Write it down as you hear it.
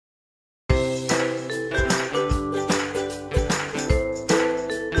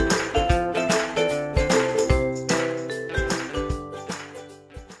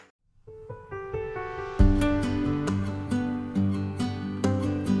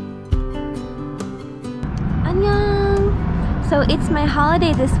Annyeong! So it's my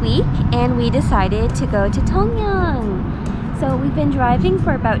holiday this week and we decided to go to Tongyeong. So we've been driving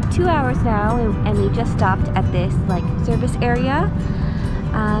for about 2 hours now and we just stopped at this like service area.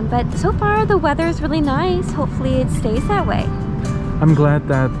 But so far the weather is really nice. Hopefully it stays that way. I'm glad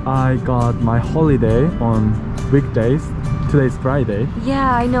that I got my holiday on weekdays. Today's Friday.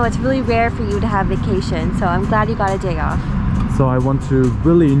 Yeah, I know it's really rare for you to have vacation, so I'm glad you got a day off. So I want to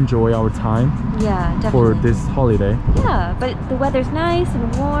really enjoy our time. Yeah, definitely. For this holiday. Yeah, but the weather's nice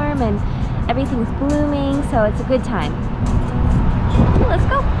and warm and everything's blooming, so it's a good time. Let's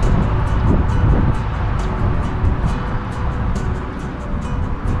go.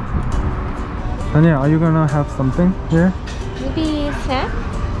 Daniel, are you gonna have something here? Maybe a snack?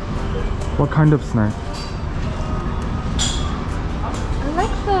 What kind of snack? I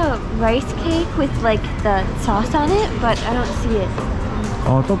like the rice cake with like the sauce on it, but I don't see it.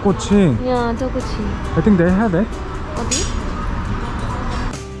 Oh, 떡꼬치. Yeah, 떡꼬치. I think they have it. 어디?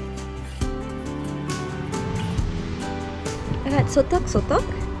 I got sotok,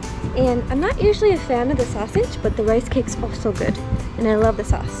 and I'm not usually a fan of the sausage, but the rice cake's also good, and I love the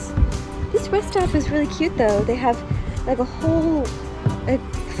sauce. This rest stop is really cute though. They have like a whole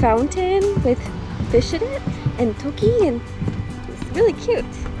fountain with fish in it, and toki, and it's really cute.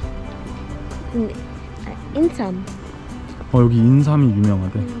 And insam. 여기 인삼이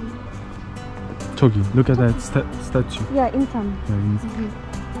유명하대. 저기, look at that statue. Yeah, insam. Yeah, 인삼.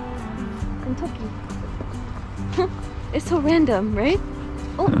 And toki. It's so random, right?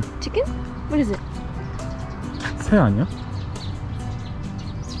 Oh, chicken? What is it? 새 아니야?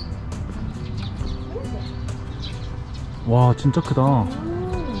 와, 진짜 크다. Oh,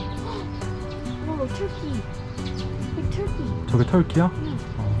 turkey. Big turkey. 저게 털키야?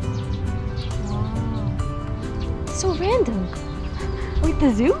 So random. Like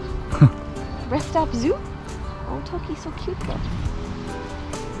the zoo? Rest stop zoo? Oh, Toki's so cute though.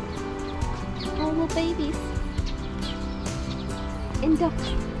 Oh, little babies. And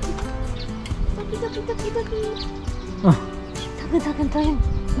ducks. Ducky. Ducky.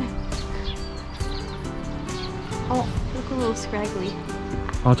 Oh, look a little scraggly.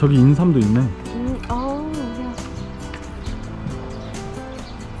 아, 저기 인삼도 있네. Oh, yeah.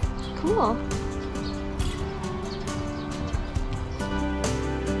 Cool.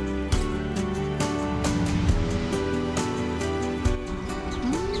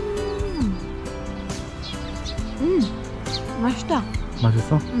 맛있다.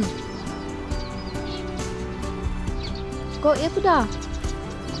 맛있어? 응. 이거 예쁘다.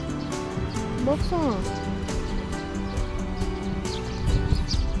 먹어.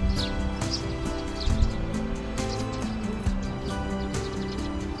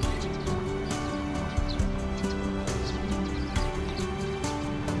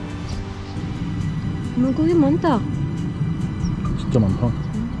 물고기 많다. 진짜 많다.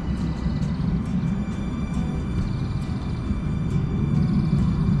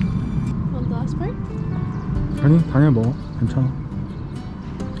 아니, 다니엘 먹어. 괜찮아.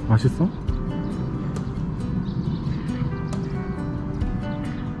 맛있어?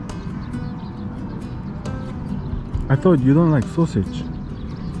 I thought you don't like sausage.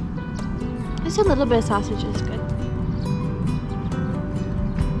 Just a little bit of sausage is good.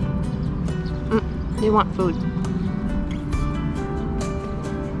 They want food.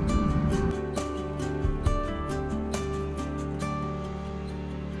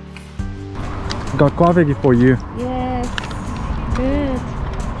 Got 꽈배기 for you. Yes. Good.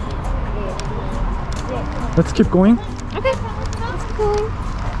 Let's keep going. Okay. Let's keep going.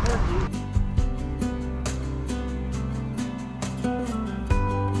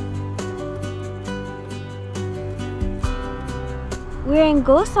 We're in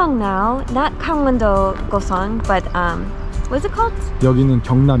Goseong now, not Gangwon-do Goseong, but what's it called? 여기는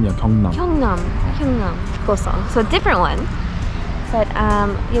경남이야, 경남. Gyeongnam Goseong. So a different one. But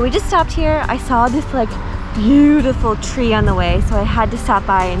yeah, we just stopped here. I saw this like beautiful tree on the way, so I had to stop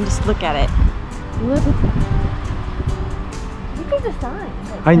by and just look at it. Look at that. Look at the sign.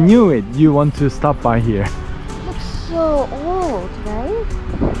 I knew it. You want to stop by here. It looks so old, right?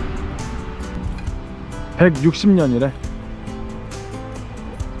 160년이래.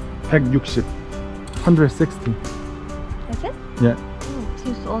 160. 160. Is it? Yeah. Oh, it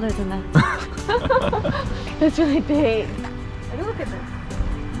seems older than that. That's really big. Look at this.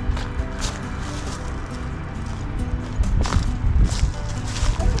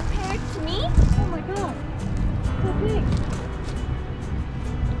 Compared to me? Oh my god. So big.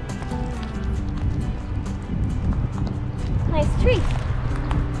 Nice tree.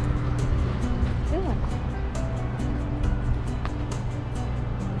 Good one.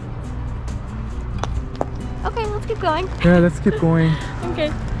 keep going. Yeah, let's keep going.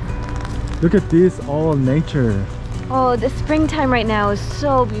 Okay. Look at this, all nature. Oh, the springtime right now is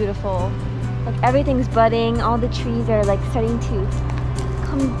so beautiful. Like everything's budding, all the trees are like starting to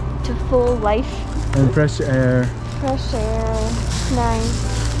come to full life. And fresh air. Fresh air,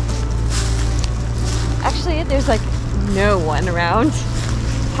 nice. Actually, there's like no one around.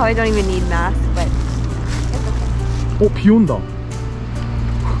 Probably don't even need masks, but it's okay. 비 온다.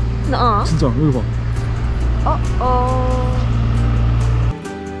 nuh-uh. 진짜, 여기 봐. Uh-oh.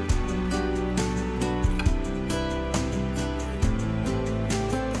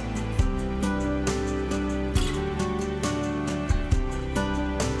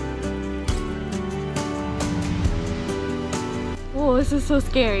 Oh, this is so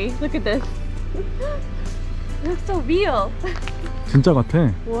scary. Look at this. It looks so real. 진짜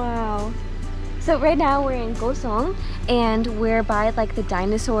같아. Wow. So right now we're in Goseong and we're by like the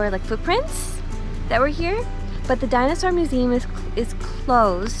dinosaur like footprints that were here. But the dinosaur museum is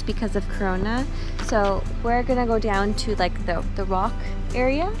closed because of Corona. So we're gonna go down to like the rock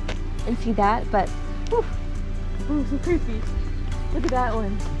area and see that. But whew, oh, so creepy. Look at that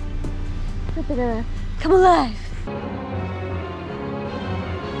one. Look at that. Come alive.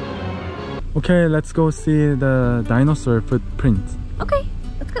 Okay, let's go see the dinosaur footprints. Okay,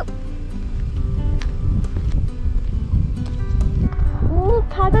 let's go. 오,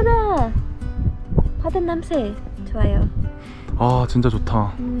 바다다. 바다 냄새 좋아요. 아, 진짜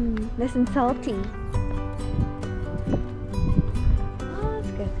좋다. Nice and salty. Oh,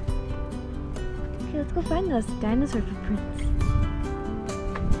 that's good. Okay, let's go find those dinosaur footprints.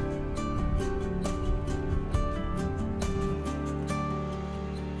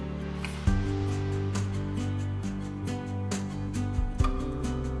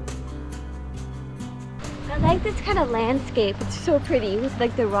 I like this kind of landscape. It's so pretty with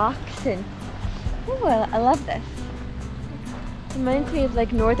like the rocks and oh, I love this. It reminds me of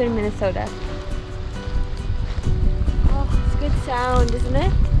like northern Minnesota. Oh, it's good sound, isn't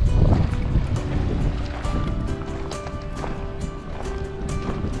it?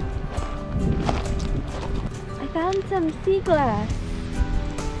 I found some sea glass.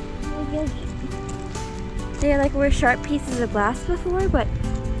 They like were sharp pieces of glass before, but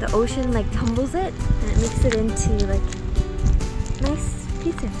the ocean like tumbles it and it makes it into like nice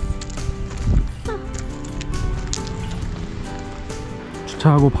pieces.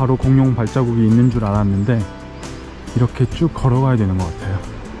 주차하고 바로 공룡 발자국이 있는 줄 알았는데 이렇게 쭉 걸어가야 되는 것 같아요.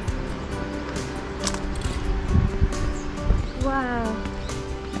 Wow.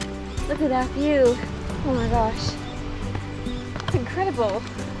 Look at that view. Oh my gosh. It's incredible.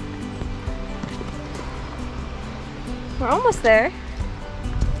 We're almost there.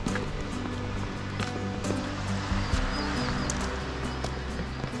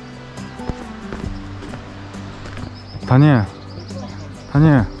 Daniel,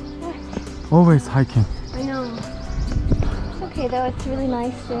 always hiking. I know. It's okay though, it's a really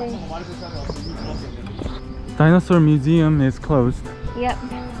nice day. Dinosaur museum is closed. Yep.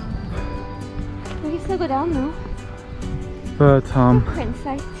 We can still go down though. But Footprint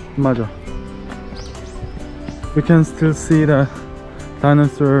site. 맞아. We can still see the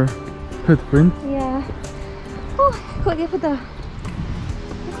dinosaur footprint. Yeah. Oh, 거기 예쁘다.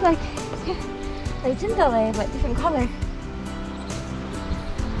 Looks like 진달래, but different color.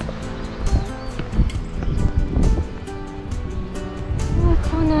 Oh,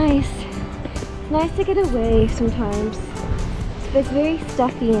 it's so nice. It's nice to get away sometimes. It's like very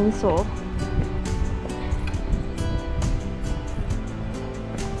stuffy in Seoul.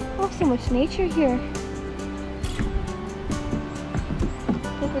 Oh, so much nature here. I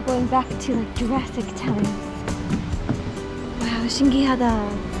think we're going back to like Jurassic times. Wow,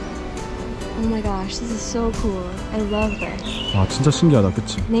 신기하다. Oh my gosh, this is so cool. I love this. 아, 진짜 신기하다,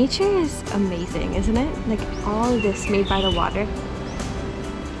 그치? Nature is amazing, isn't it? Like all of this made by the water.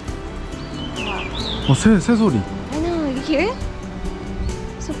 Wow. 새 소리. I know, you hear it?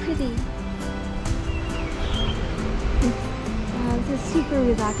 So pretty. Wow, this is a super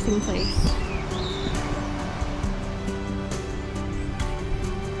relaxing place.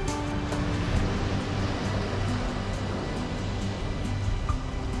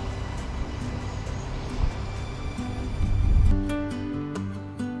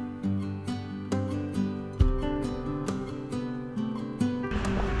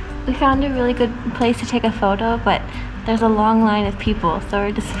 We found a really good place to take a photo, but there's a long line of people, so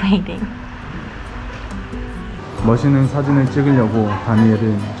we're just waiting. 멋있는 사진을 찍으려고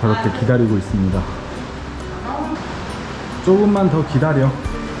다니엘은 저렇게 기다리고 있습니다. 조금만 더 기다려.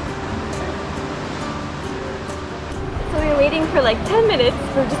 So we were waiting for like 10 minutes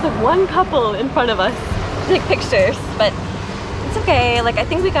for just like one couple in front of us to take pictures, but it's okay. Like I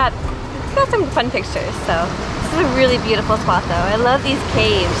think we got some fun pictures. So this is a really beautiful spot though. I love these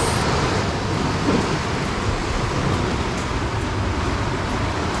caves.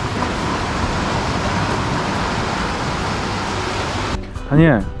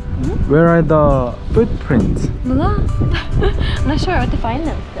 Daniel, where are the footprints? Voila. I'm not sure what to find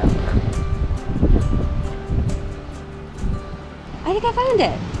them still. I think I found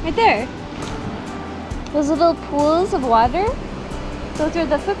it. Right there. Those little pools of water. Those are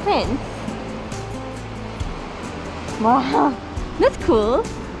the footprints. Wow. That's cool.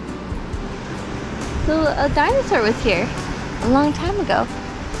 So a dinosaur was here a long time ago.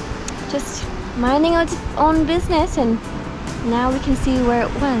 Just minding its own business, and now we can see where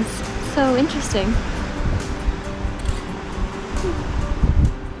it was. So interesting.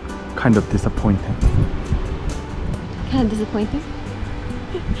 Kind of disappointing. Kind of disappointing.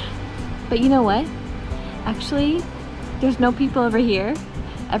 But you know what? Actually, there's no people over here.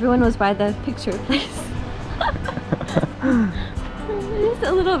 Everyone was by the picture place. It's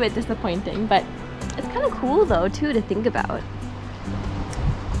a little bit disappointing, but it's kind of cool though too to think about.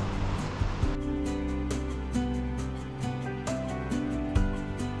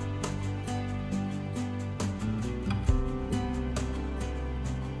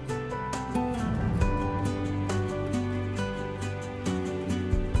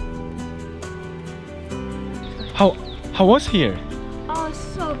 How was here? Oh, it's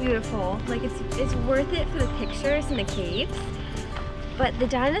so beautiful. Like it's worth it for the pictures and the caves. But the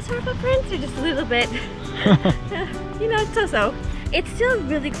dinosaur footprints are just a little bit, you know, so-so. It's still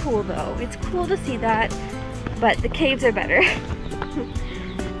really cool though. It's cool to see that, but the caves are better.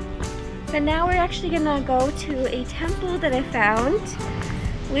 But now we're actually gonna go to a temple that I found,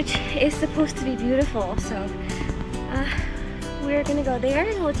 which is supposed to be beautiful. So we're gonna go there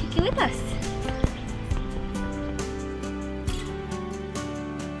and we'll take you with us.